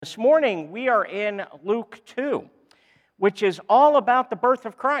This morning, we are in Luke 2, which is all about the birth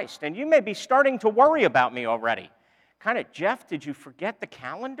of Christ. And you may be starting to worry about me already. Jeff, did you forget the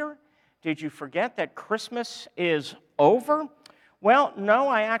calendar? Did you forget that Christmas is over? Well, no,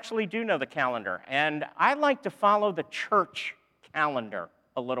 I actually do know the calendar. And I like to follow the church calendar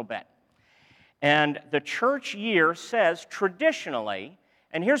a little bit. And the church year says traditionally,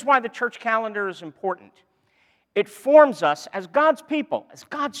 and here's why the church calendar is important. It forms us as God's people, as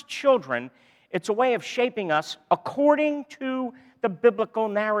God's children. It's a way of shaping us according to the biblical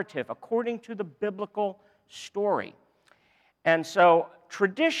narrative, according to the biblical story. And so,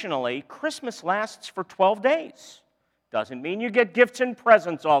 traditionally, Christmas lasts for 12 days. Doesn't mean you get gifts and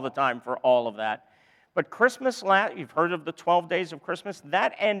presents all the time for all of that. But Christmas, you've heard of the 12 days of Christmas.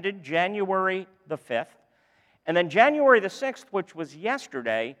 That ended January the 5th. And then January the 6th, which was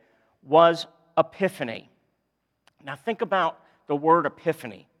yesterday, was Epiphany. Now think about the word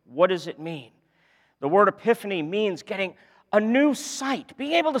epiphany. What does it mean? The word epiphany means getting a new sight,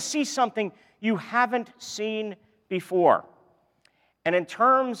 being able to see something you haven't seen before. And in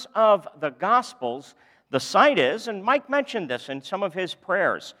terms of the Gospels, the sight is, and Mike mentioned this in some of his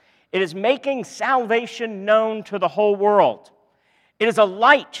prayers, it is making salvation known to the whole world. It is a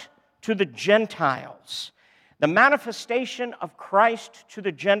light to the Gentiles. The manifestation of Christ to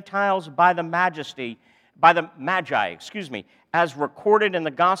the Gentiles by the Magi, as recorded in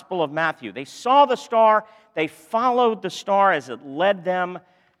the Gospel of Matthew. They saw the star, they followed the star as it led them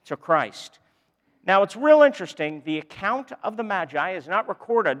to Christ. Now, it's real interesting, the account of the Magi is not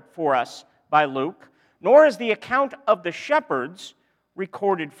recorded for us by Luke, nor is the account of the shepherds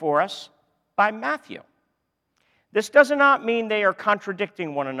recorded for us by Matthew. This does not mean they are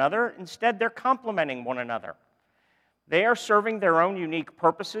contradicting one another. Instead, they're complementing one another. They are serving their own unique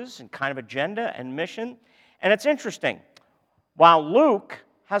purposes and kind of agenda and mission. And it's interesting. While Luke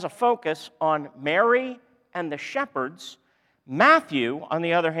has a focus on Mary and the shepherds, Matthew, on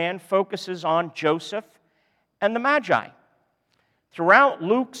the other hand, focuses on Joseph and the Magi. Throughout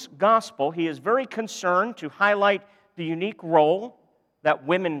Luke's gospel, he is very concerned to highlight the unique role that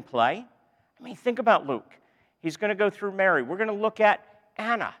women play. Think about Luke. He's going to go through Mary. We're going to look at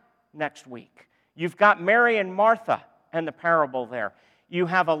Anna next week. You've got Mary and Martha and the parable there. You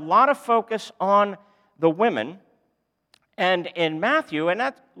have a lot of focus on the women. And in Matthew,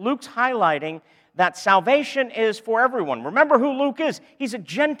 and Luke's highlighting that salvation is for everyone. Remember who Luke is. He's a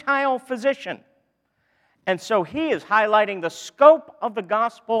Gentile physician. And so he is highlighting the scope of the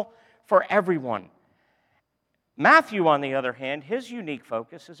gospel for everyone. Matthew, on the other hand, his unique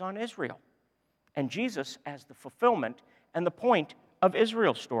focus is on Israel and Jesus as the fulfillment and the point of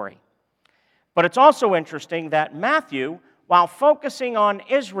Israel's story. But it's also interesting that Matthew, while focusing on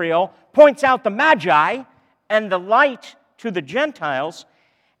Israel, points out the Magi and the light to the Gentiles,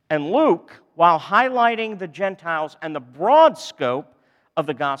 and Luke, while highlighting the Gentiles and the broad scope of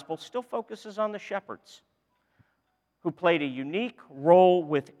the gospel, still focuses on the shepherds, who played a unique role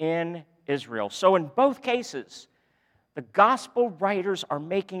within Israel. So in both cases, the gospel writers are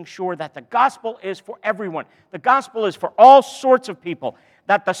making sure that the gospel is for everyone. The gospel is for all sorts of people,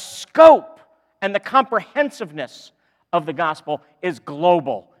 that the scope and the comprehensiveness of the gospel is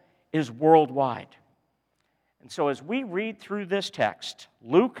global, is worldwide. And so as we read through this text,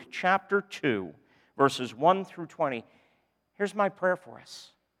 Luke chapter 2, verses 1 through 20, here's my prayer for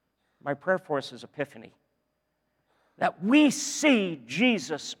us. My prayer for us is Epiphany. That we see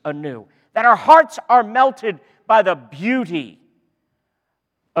Jesus anew. That our hearts are melted by the beauty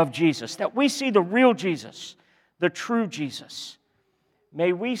of Jesus. That we see the real Jesus, the true Jesus.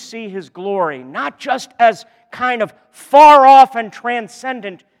 May we see his glory, not just as kind of far off and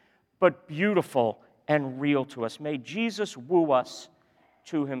transcendent, but beautiful and real to us. May Jesus woo us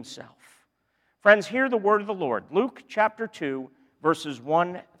to himself. Friends, hear the word of the Lord. Luke chapter 2, verses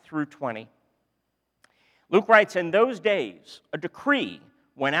 1 through 20. Luke writes, "In those days, a decree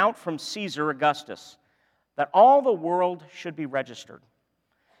went out from Caesar Augustus that all the world should be registered.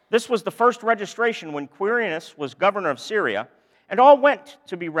 This was the first registration when Quirinius was governor of Syria, and all went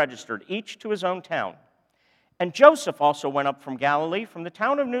to be registered, each to his own town. And Joseph also went up from Galilee, from the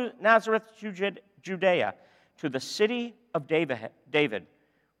town of Nazareth, Judea, to the city of David,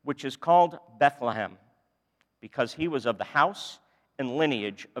 which is called Bethlehem, because he was of the house and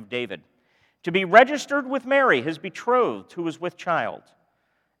lineage of David, to be registered with Mary, his betrothed, who was with child.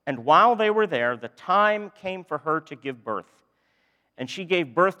 And while they were there, the time came for her to give birth. And she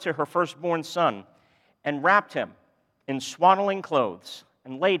gave birth to her firstborn son, and wrapped him in swaddling clothes,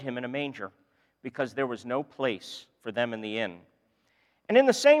 and laid him in a manger, because there was no place for them in the inn. And in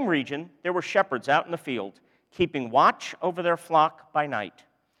the same region there were shepherds out in the field, keeping watch over their flock by night.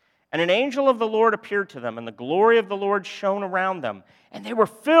 And an angel of the Lord appeared to them, and the glory of the Lord shone around them, and they were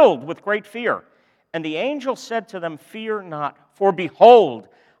filled with great fear. And the angel said to them, "Fear not, for behold,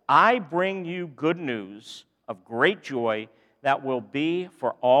 I bring you good news of great joy that will be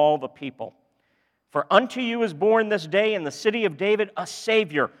for all the people. For unto you is born this day in the city of David a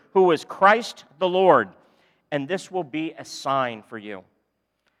Savior, who is Christ the Lord. And this will be a sign for you.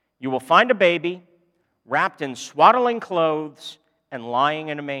 You will find a baby wrapped in swaddling clothes and lying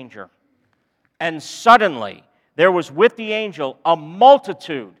in a manger." And suddenly there was with the angel a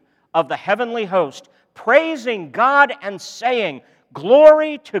multitude of the heavenly host, praising God and saying,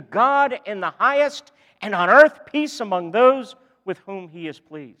 "Glory to God in the highest, and on earth peace among those with whom he is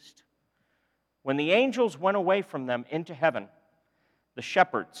pleased." When the angels went away from them into heaven, the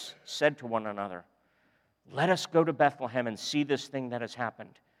shepherds said to one another, "Let us go to Bethlehem and see this thing that has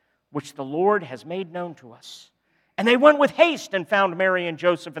happened, which the Lord has made known to us." And they went with haste and found Mary and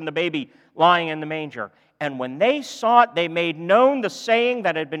Joseph and the baby lying in the manger. And when they saw it, they made known the saying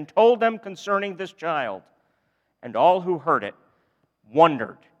that had been told them concerning this child. And all who heard it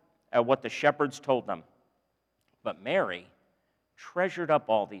wondered at what the shepherds told them. But Mary treasured up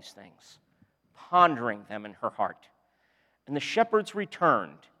all these things, pondering them in her heart. And the shepherds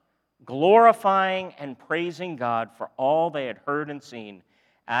returned, glorifying and praising God for all they had heard and seen,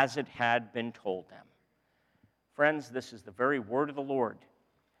 as it had been told them. Friends, this is the very word of the Lord,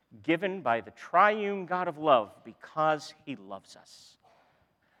 given by the triune God of love, because he loves us.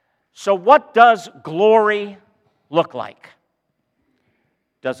 So what does glory look like?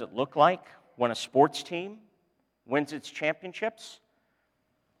 Does it look like when a sports team wins its championships?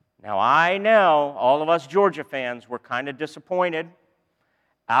 Now, I know all of us Georgia fans were kind of disappointed.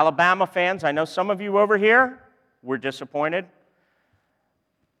 Alabama fans, I know some of you over here were disappointed.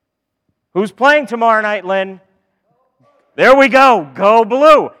 Who's playing tomorrow night, Lynn? There we go. Go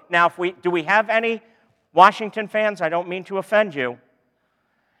Blue. Now, do we have any Washington fans? I don't mean to offend you.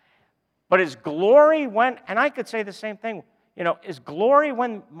 But is glory when, and I could say the same thing, is glory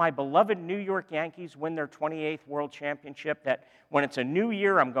when my beloved New York Yankees win their 28th World Championship, that when it's a new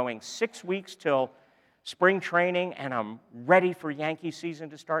year, I'm going 6 weeks till spring training and I'm ready for Yankee season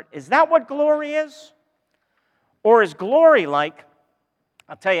to start? Is that what glory is? Or is glory like,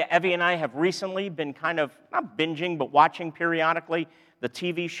 I'll tell you, Evie and I have recently been kind of, not binging, but watching periodically the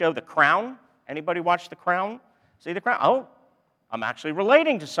TV show The Crown. Anybody watch The Crown? See The Crown? Oh, I'm actually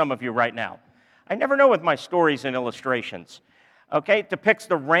relating to some of you right now. I never know with my stories and illustrations. Okay, it depicts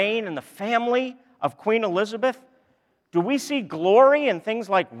the reign and the family of Queen Elizabeth. Do we see glory in things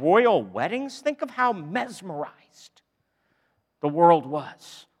like royal weddings? Think of how mesmerized the world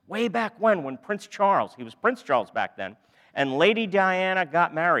was way back when Prince Charles, he was Prince Charles back then, and Lady Diana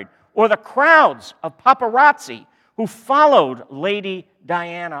got married. Or the crowds of paparazzi who followed Lady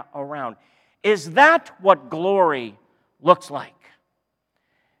Diana around. Is that what glory looks like?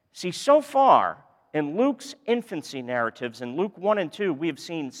 See, so far in Luke's infancy narratives, in Luke 1 and 2, we have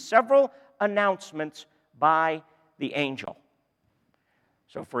seen several announcements by the angel.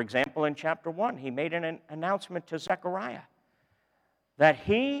 So, for example, in chapter 1, he made an announcement to Zechariah that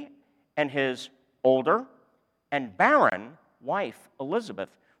he and his older and barren wife, Elizabeth,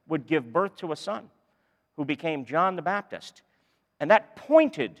 would give birth to a son who became John the Baptist. And that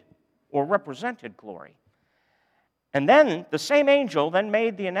pointed or represented glory. And then the same angel then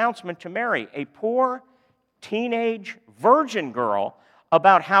made the announcement to Mary, a poor teenage virgin girl,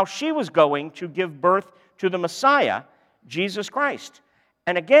 about how she was going to give birth to the Messiah, Jesus Christ.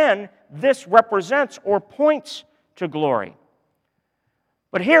 And again, this represents or points to glory.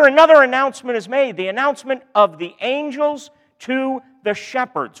 But here another announcement is made, the announcement of the angels to the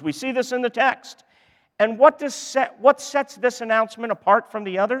shepherds. We see this in the text. And what sets this announcement apart from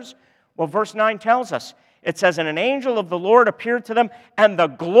the others? Well, verse 9 tells us. It says, "And an angel of the Lord appeared to them, and the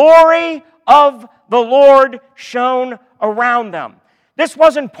glory of the Lord shone around them." This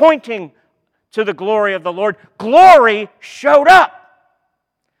wasn't pointing to the glory of the Lord. Glory showed up.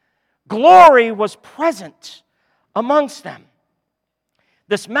 Glory was present amongst them.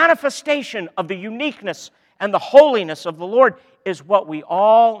 This manifestation of the uniqueness and the holiness of the Lord is what we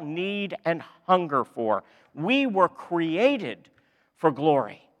all need and hunger for. We were created for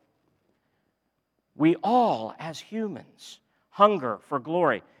glory. We all, as humans, hunger for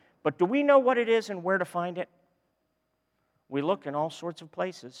glory. But do we know what it is and where to find it? We look in all sorts of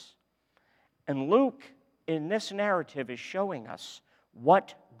places. And Luke, in this narrative, is showing us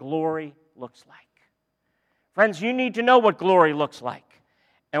what glory looks like. Friends, you need to know what glory looks like.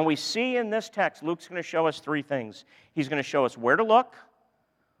 And we see in this text, Luke's going to show us three things. He's going to show us where to look,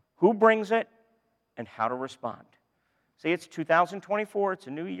 who brings it, and how to respond. See, it's 2024. It's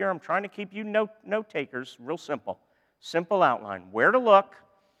a new year. I'm trying to keep you note takers real simple. Simple outline. Where to look,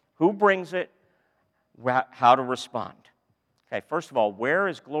 who brings it, how to respond. Okay, first of all, where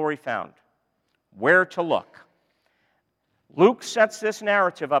is glory found? Where to look? Luke sets this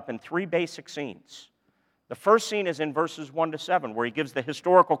narrative up in three basic scenes. The first scene is in verses 1 to 7, where he gives the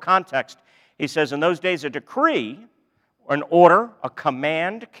historical context. He says, in those days a decree, an order, a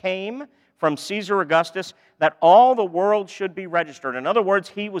command came from Caesar Augustus that all the world should be registered. In other words,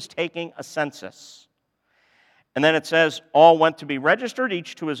 he was taking a census. And then it says, all went to be registered,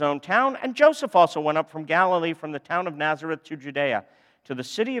 each to his own town, and Joseph also went up from Galilee, from the town of Nazareth to Judea, to the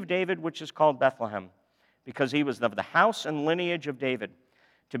city of David, which is called Bethlehem, because he was of the house and lineage of David,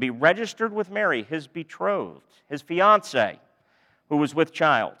 to be registered with Mary, his betrothed, his fiancée, who was with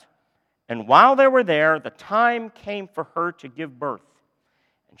child. And while they were there, the time came for her to give birth.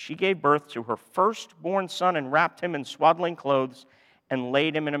 And she gave birth to her firstborn son and wrapped him in swaddling clothes and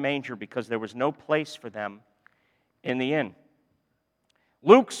laid him in a manger, because there was no place for them in the inn.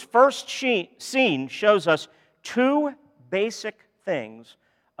 Luke's first scene shows us two basic things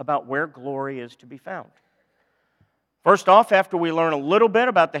about where glory is to be found. First off, after we learn a little bit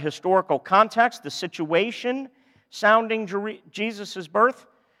about the historical context, the situation sounding Jesus' birth,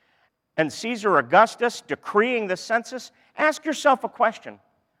 and Caesar Augustus decreeing the census, ask yourself a question.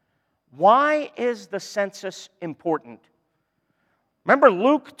 Why is the census important? Remember,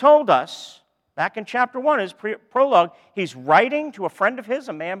 Luke told us, back in chapter 1, his prologue, he's writing to a friend of his,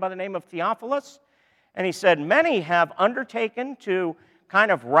 a man by the name of Theophilus, and he said, many have undertaken to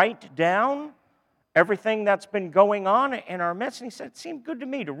kind of write down everything that's been going on in our midst. And he said, it seemed good to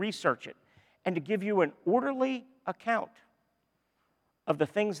me to research it and to give you an orderly account of the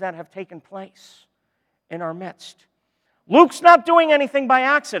things that have taken place in our midst. Luke's not doing anything by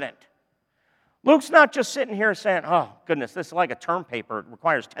accident. Luke's not just sitting here saying, oh, goodness, this is like a term paper. It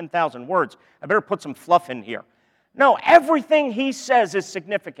requires 10,000 words. I better put some fluff in here. No, everything he says is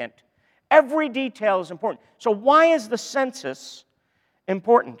significant. Every detail is important. So why is the census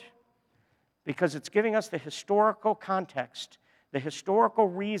important? Because it's giving us the historical context, the historical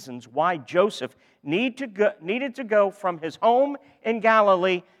reasons why Joseph needed to go from his home in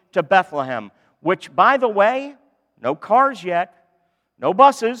Galilee to Bethlehem, which, by the way, no cars yet, no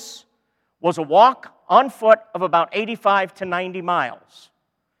buses, was a walk on foot of about 85 to 90 miles.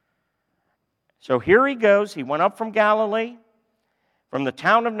 So here he goes. He went up from Galilee, from the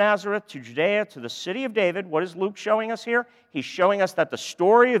town of Nazareth to Judea to the city of David. What is Luke showing us here? He's showing us that the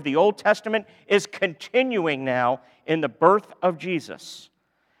story of the Old Testament is continuing now in the birth of Jesus.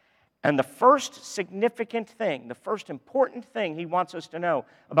 And the first significant thing, the first important thing he wants us to know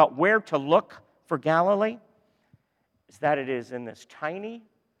about where to look for Galilee is that it is in this tiny,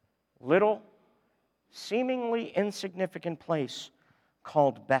 little, seemingly insignificant place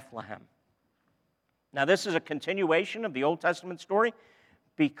called Bethlehem. Now, this is a continuation of the Old Testament story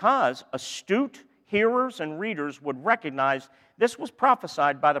because astute hearers and readers would recognize this was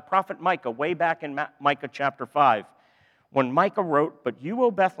prophesied by the prophet Micah way back in Micah chapter 5, when Micah wrote, "But you, O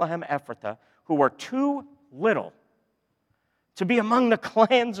Bethlehem Ephrathah, who are too little to be among the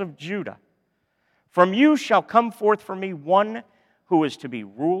clans of Judah, from you shall come forth for me one who is to be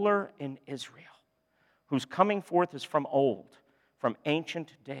ruler in Israel, whose coming forth is from old, from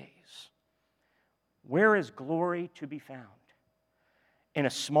ancient days." Where is glory to be found? In a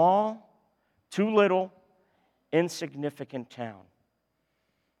small, too little, insignificant town.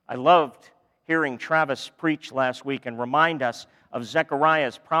 I loved hearing Travis preach last week and remind us of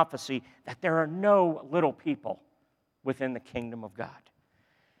Zechariah's prophecy that there are no little people within the kingdom of God.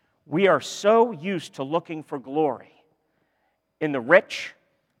 We are so used to looking for glory in the rich,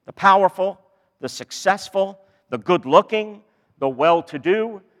 the powerful, the successful, the good-looking, the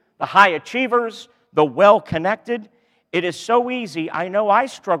well-to-do, the high achievers, the well-connected. It is so easy, I know I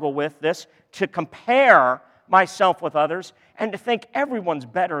struggle with this, to compare myself with others and to think everyone's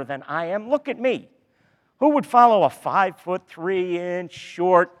better than I am. Look at me. Who would follow a 5'3"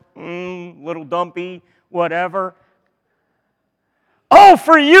 short, little dumpy, whatever? Oh,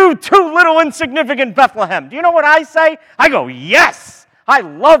 for you, too little insignificant Bethlehem. Do you know what I say? I go, yes, I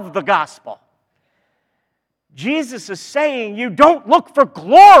love the gospel. Jesus is saying you don't look for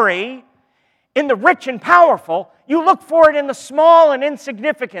glory in the rich and powerful, you look for it in the small and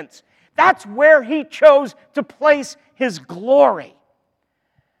insignificant. That's where he chose to place his glory.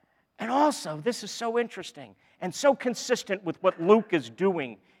 And also, this is so interesting and so consistent with what Luke is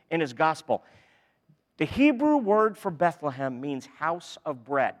doing in his gospel. The Hebrew word for Bethlehem means house of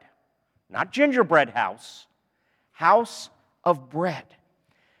bread. Not gingerbread house, house of bread.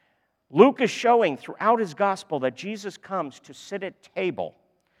 Luke is showing throughout his gospel that Jesus comes to sit at table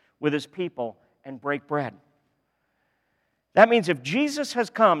with his people and break bread. That means if Jesus has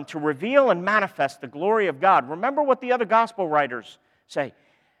come to reveal and manifest the glory of God, remember what the other gospel writers say.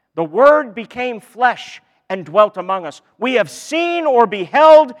 The Word became flesh and dwelt among us. We have seen or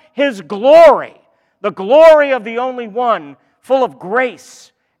beheld His glory, the glory of the only one, full of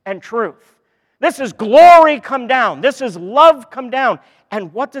grace and truth. This is glory come down. This is love come down.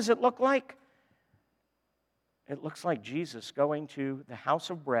 And what does it look like? It looks like Jesus going to the house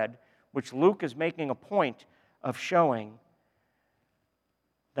of bread, which Luke is making a point of showing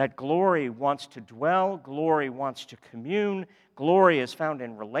that glory wants to dwell, glory wants to commune, glory is found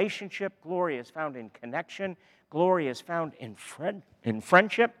in relationship, glory is found in connection, glory is found in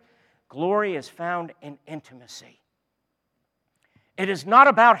friendship, glory is found in intimacy. It is not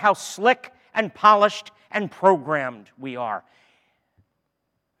about how slick and polished and programmed we are.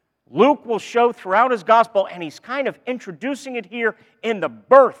 Luke will show throughout his gospel, and he's kind of introducing it here in the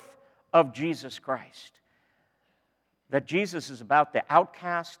birth of Jesus Christ, that Jesus is about the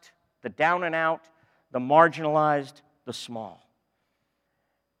outcast, the down and out, the marginalized, the small.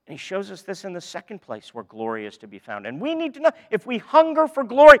 And he shows us this in the second place where glory is to be found. And we need to know, if we hunger for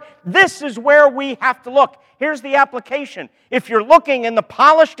glory, this is where we have to look. Here's the application. If you're looking in the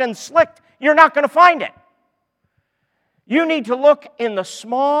polished and slicked, you're not going to find it. You need to look in the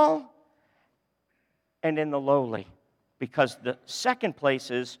small and in the lowly, because the second place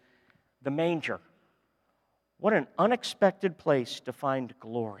is the manger. What an unexpected place to find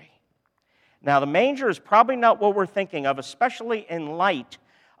glory. Now, the manger is probably not what we're thinking of, especially in light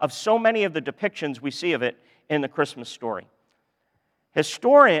of so many of the depictions we see of it in the Christmas story.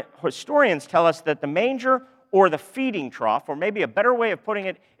 Historians tell us that the manger, or the feeding trough, or maybe a better way of putting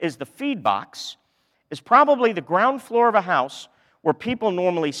it is the feed box, is probably the ground floor of a house where people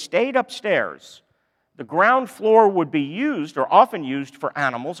normally stayed upstairs. The ground floor would be used, or often used, for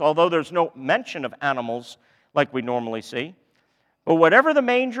animals, although there's no mention of animals like we normally see. But whatever the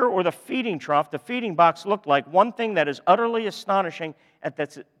manger or the feeding trough, the feeding box looked like, one thing that is utterly astonishing is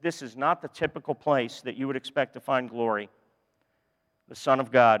that this is not the typical place that you would expect to find glory. The Son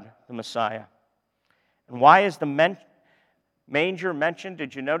of God, the Messiah. And why is the manger mentioned?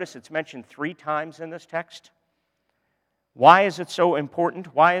 Did you notice it's mentioned 3 times in this text? Why is it so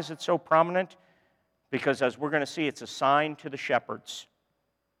important? Why is it so prominent? Because as we're going to see, it's a sign to the shepherds.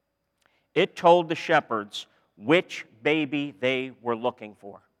 It told the shepherds which baby they were looking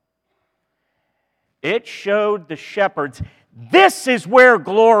for. It showed the shepherds, this is where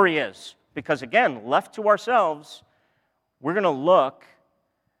glory is. Because again, left to ourselves, we're going to look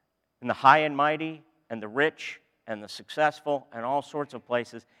in the high and mighty and the rich and the successful and all sorts of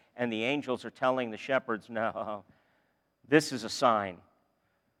places, and the angels are telling the shepherds, no, this is a sign.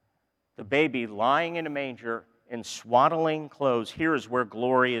 The baby lying in a manger in swaddling clothes, here is where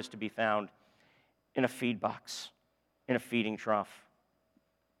glory is to be found, in a feed box, in a feeding trough.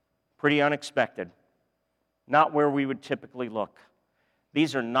 Pretty unexpected. Not where we would typically look.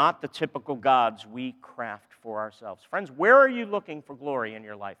 These are not the typical gods we craft for ourselves. Friends, where are you looking for glory in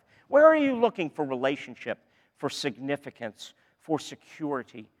your life? Where are you looking for relationship, for significance, for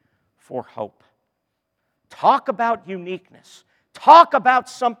security, for hope? Talk about uniqueness. Talk about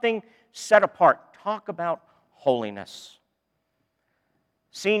something set apart. Talk about holiness.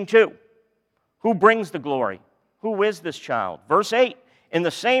 Scene 2. Who brings the glory? Who is this child? Verse 8. In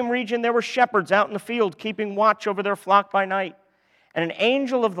the same region there were shepherds out in the field keeping watch over their flock by night. And an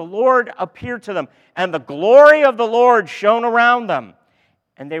angel of the Lord appeared to them, and the glory of the Lord shone around them,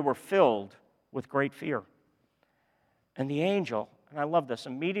 and they were filled with great fear. And the angel, and I love this,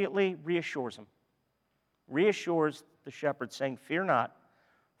 immediately reassures them. Reassures the shepherds, saying, fear not,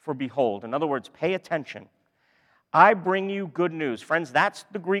 for behold, in other words, pay attention. I bring you good news. Friends, that's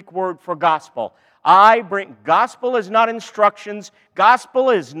the Greek word for gospel. Gospel is not instructions.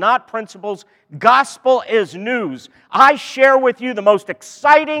 Gospel is not principles. Gospel is news. I share with you the most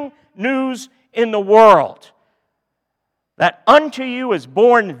exciting news in the world. That unto you is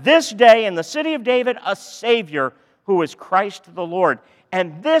born this day in the city of David a Savior who is Christ the Lord.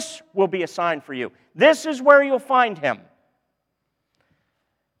 And this will be a sign for you. This is where you'll find him.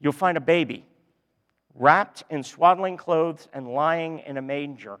 You'll find a baby wrapped in swaddling clothes and lying in a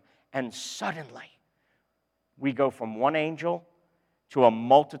manger. And suddenly, we go from one angel to a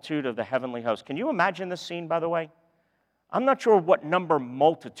multitude of the heavenly host. Can you imagine this scene, by the way? I'm not sure what number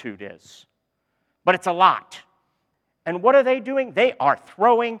multitude is, but it's a lot. And what are they doing? They are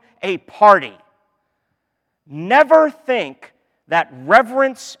throwing a party. Never think that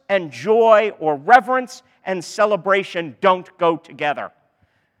reverence and joy or reverence and celebration don't go together.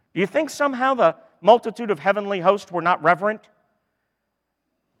 Do you think somehow the multitude of heavenly hosts were not reverent?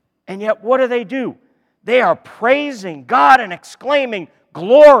 And yet, what do? They are praising God and exclaiming,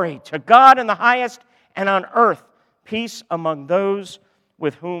 "Glory to God in the highest, and on earth peace among those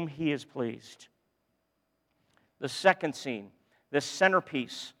with whom He is pleased." The second scene, this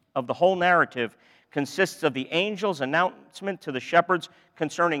centerpiece of the whole narrative, consists of the angel's announcement to the shepherds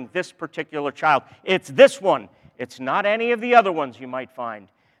concerning this particular child. It's this one. It's not any of the other ones you might find.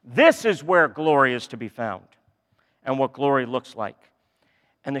 This is where glory is to be found and what glory looks like.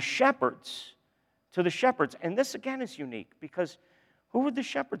 And to the shepherds, and this again is unique because who would the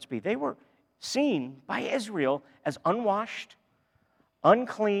shepherds be? They were seen by Israel as unwashed,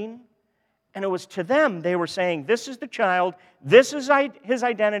 unclean, and it was to them they were saying, this is the child, this is his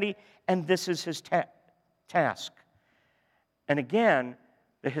identity, and this is his task. And again,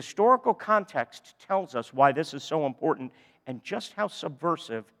 the historical context tells us why this is so important and just how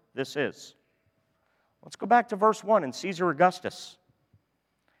subversive this is. Let's go back to verse 1 in Caesar Augustus.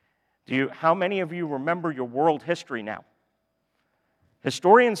 How many of you remember your world history now?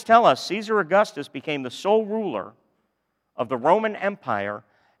 Historians tell us Caesar Augustus became the sole ruler of the Roman Empire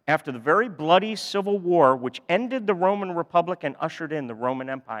after the very bloody civil war which ended the Roman Republic and ushered in the Roman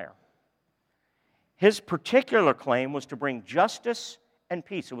Empire. His particular claim was to bring justice and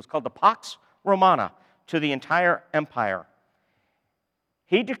peace. It was called the Pax Romana to the entire empire.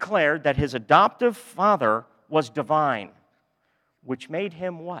 He declared that his adoptive father was divine, which made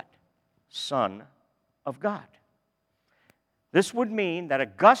him what? Son of God. This would mean that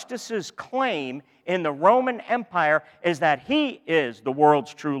Augustus's claim in the Roman Empire is that he is the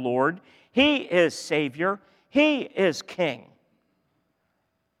world's true Lord, he is Savior, he is King.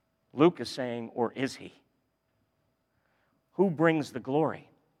 Luke is saying, or is he? Who brings the glory?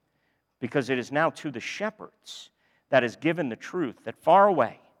 Because it is now to the shepherds that is given the truth that far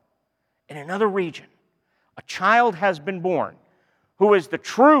away, in another region, a child has been born who is the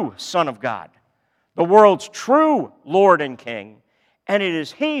true Son of God, the world's true Lord and King, and it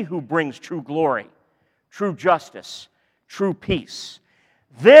is He who brings true glory, true justice, true peace.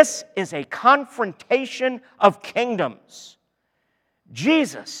 This is a confrontation of kingdoms.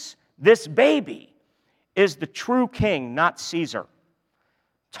 Jesus, this baby, is the true king, not Caesar.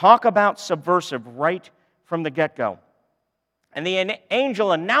 Talk about subversive right from the get-go. And the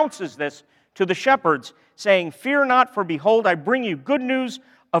angel announces this to the shepherds, saying, "Fear not, for behold, I bring you good news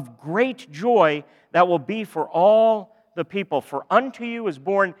of great joy that will be for all the people. For unto you is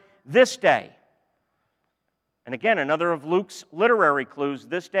born this day." And again, another of Luke's literary clues,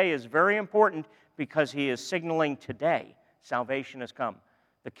 this day is very important because he is signaling today salvation has come.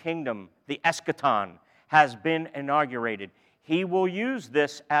 The kingdom, the eschaton, has been inaugurated. He will use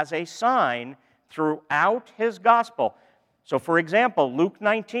this as a sign throughout his gospel. So, for example, Luke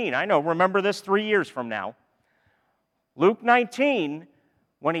 19, remember this 3 years from now. Luke 19,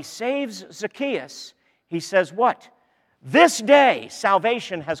 when he saves Zacchaeus, he says what? This day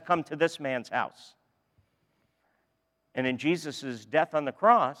salvation has come to this man's house. And in Jesus' death on the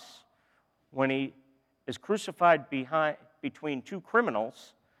cross, when he is crucified between two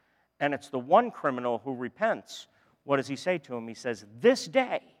criminals, and it's the one criminal who repents, what does he say to him? He says, this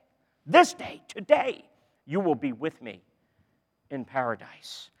day, today, you will be with me in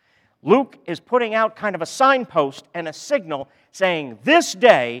paradise. Luke is putting out kind of a signpost and a signal saying, this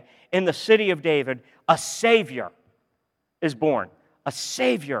day in the city of David, a Savior is born. A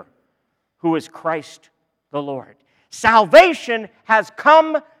Savior who is Christ the Lord. Salvation has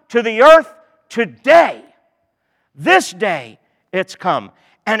come to the earth today. This day it's come.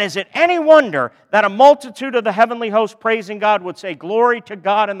 And is it any wonder that a multitude of the heavenly host praising God would say, "Glory to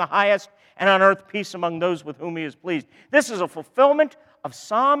God in the highest, and on earth peace among those with whom He is pleased"? This is a fulfillment of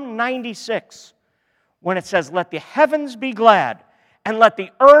Psalm 96, when it says, "Let the heavens be glad, and let the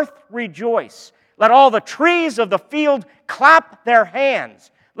earth rejoice. Let all the trees of the field clap their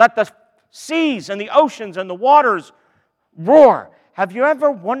hands. Let the seas and the oceans and the waters roar." Have you ever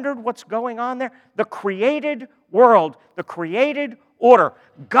wondered what's going on there? The created world, the created order,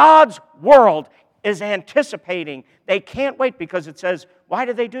 God's world is anticipating. They can't wait because it says, why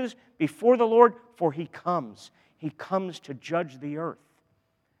do they do this? Before the Lord, for He comes. He comes to judge the earth.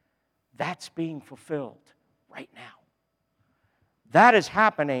 That's being fulfilled right now. That is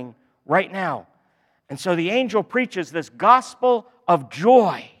happening right now. And so the angel preaches this gospel of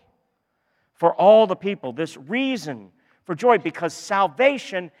joy for all the people, this reason for joy, because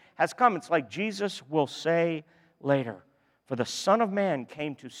salvation has come. It's like Jesus will say later, "For the Son of Man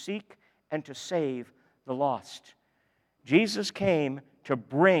came to seek and to save the lost." Jesus came to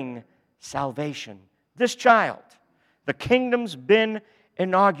bring salvation. This child, the kingdom's been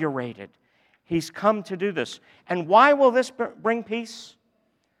inaugurated. He's come to do this. And why will this bring peace?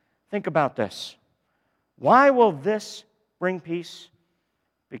 Think about this. Why will this bring peace?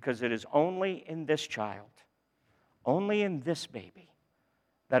 Because it is only in this child, only in this baby,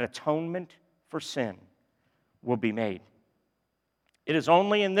 that atonement for sin will be made. It is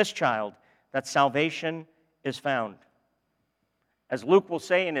only in this child that salvation is found. As Luke will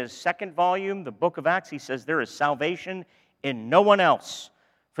say in his second volume, the book of Acts, he says, there is salvation in no one else,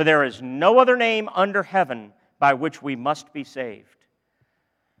 for there is no other name under heaven by which we must be saved.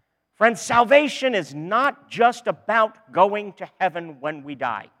 Friends, salvation is not just about going to heaven when we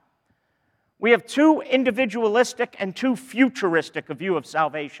die. We have too individualistic and too futuristic a view of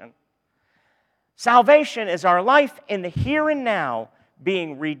salvation. Salvation is our life in the here and now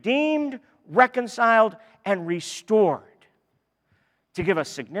being redeemed, reconciled, and restored to give us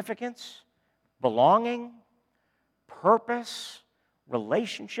significance, belonging, purpose,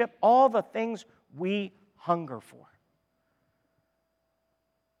 relationship, all the things we hunger for.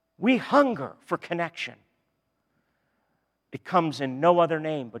 We hunger for connection. It comes in no other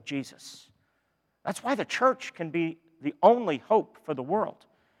name but Jesus. That's why the church can be the only hope for the world,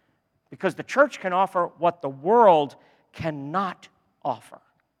 because the church can offer what the world cannot offer.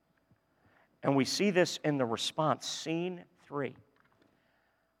 And we see this in the response, scene 3.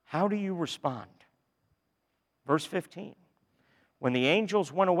 How do you respond? Verse 15. When the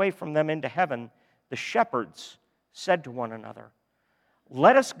angels went away from them into heaven, the shepherds said to one another,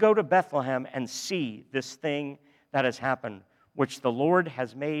 let us go to Bethlehem and see this thing that has happened, which the Lord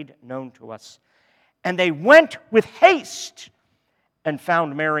has made known to us. And they went with haste and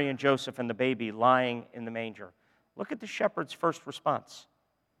found Mary and Joseph and the baby lying in the manger. Look at the shepherds' first response.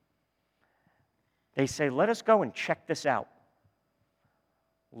 They say, let us go and check this out.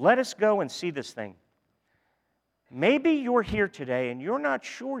 Let us go and see this thing. Maybe you're here today and you're not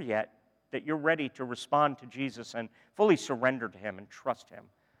sure yet that you're ready to respond to Jesus and fully surrender to Him and trust Him.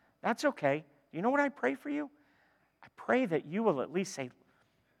 That's okay. You know what I pray for you? I pray that you will at least say,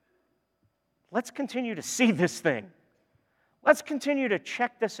 let's continue to see this thing. Let's continue to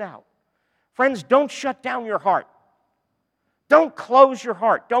check this out. Friends, don't shut down your heart. Don't close your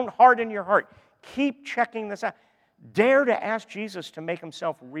heart. Don't harden your heart. Keep checking this out. Dare to ask Jesus to make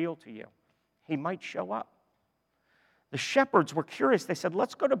Himself real to you. He might show up. The shepherds were curious. They said,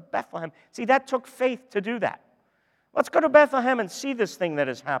 let's go to Bethlehem. See, that took faith to do that. Let's go to Bethlehem and see this thing that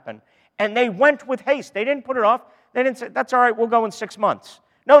has happened. And they went with haste. They didn't put it off. They didn't say, that's all right, we'll go in 6 months.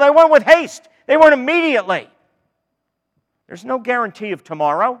 No, they went with haste. They went immediately. There's no guarantee of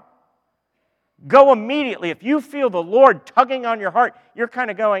tomorrow. Go immediately. If you feel the Lord tugging on your heart, you're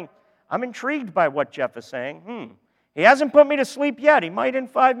kind of going, I'm intrigued by what Jeff is saying. He hasn't put me to sleep yet. He might in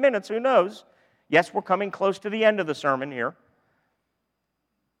 5 minutes. Who knows? Yes, we're coming close to the end of the sermon here.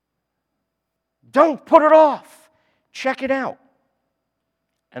 Don't put it off. Check it out.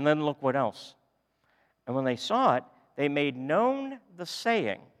 And then look what else. And when they saw it, they made known the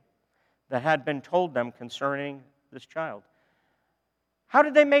saying that had been told them concerning this child. How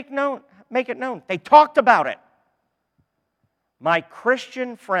did they make it known? They talked about it. My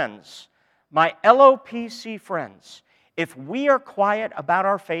Christian friends, my LOPC friends, if we are quiet about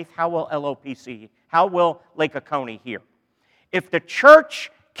our faith, how will LOPC, how will Lake Oconee hear? If the church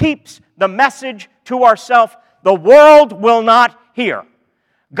keeps the message to ourselves, the world will not hear.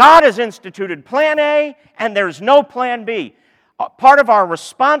 God has instituted plan A, and there's no plan B. Part of our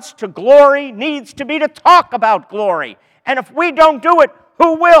response to glory needs to be to talk about glory. And if we don't do it,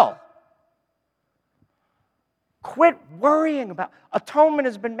 who will? Quit worrying about atonement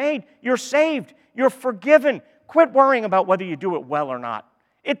has been made. You're saved. You're forgiven. Quit worrying about whether you do it well or not.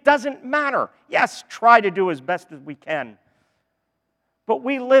 It doesn't matter. Yes, try to do as best as we can. But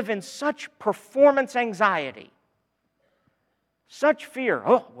we live in such performance anxiety, such fear.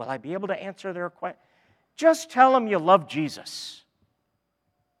 Oh, will I be able to answer their question? Just tell them you love Jesus.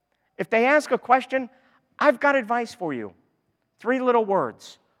 If they ask a question, I've got advice for you. 3 little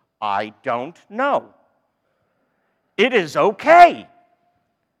words. I don't know. It is okay.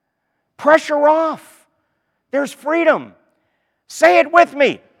 Pressure off. There's freedom. Say it with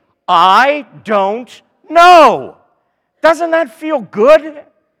me. I don't know. Doesn't that feel good?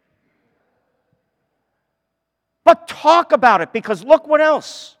 But talk about it, because look what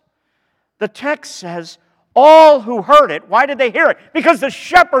else. The text says, all who heard it, why did they hear it? Because the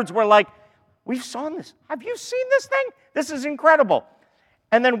shepherds were like, we've seen this. Have you seen this thing? This is incredible.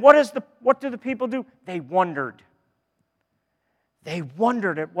 And then what do the people do? They wondered. They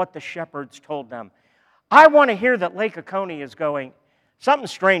wondered at what the shepherds told them. I want to hear that Lake Oconee is going, something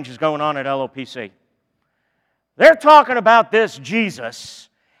strange is going on at LOPC. They're talking about this Jesus,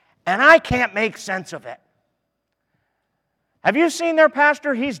 and I can't make sense of it. Have you seen their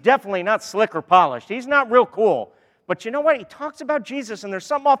pastor? He's definitely not slick or polished. He's not real cool. But you know what? He talks about Jesus, and there's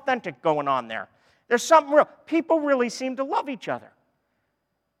something authentic going on there. There's something real. People really seem to love each other.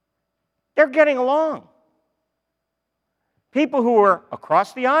 They're getting along. People who are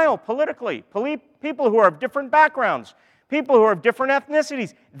across the aisle politically, people who are of different backgrounds, people who are of different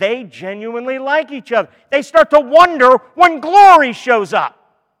ethnicities, they genuinely like each other. They start to wonder when glory shows up.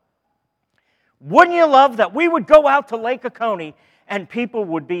 Wouldn't you love that we would go out to Lake Oconee and people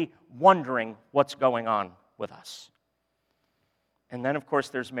would be wondering what's going on with us? And then, of course,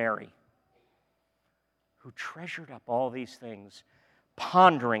 there's Mary, who treasured up all these things,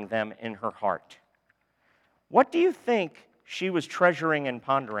 pondering them in her heart. What do you think she was treasuring and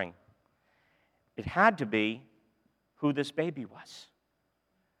pondering? It had to be who this baby was.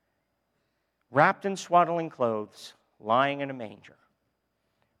 Wrapped in swaddling clothes, lying in a manger.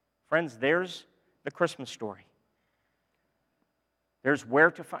 Friends, there's the Christmas story. There's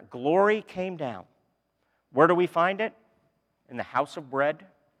where to find. Glory came down. Where do we find it? In the house of bread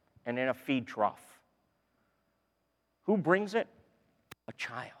and in a feed trough. Who brings it? A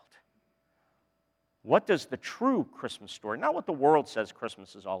child. What does the true Christmas story, not what the world says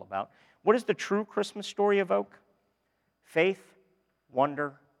Christmas is all about, what does the true Christmas story evoke? Faith,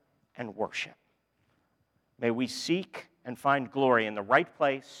 wonder, and worship. May we seek and find glory in the right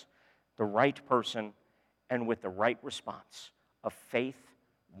place, the right person, and with the right response of faith,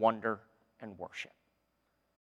 wonder, and worship.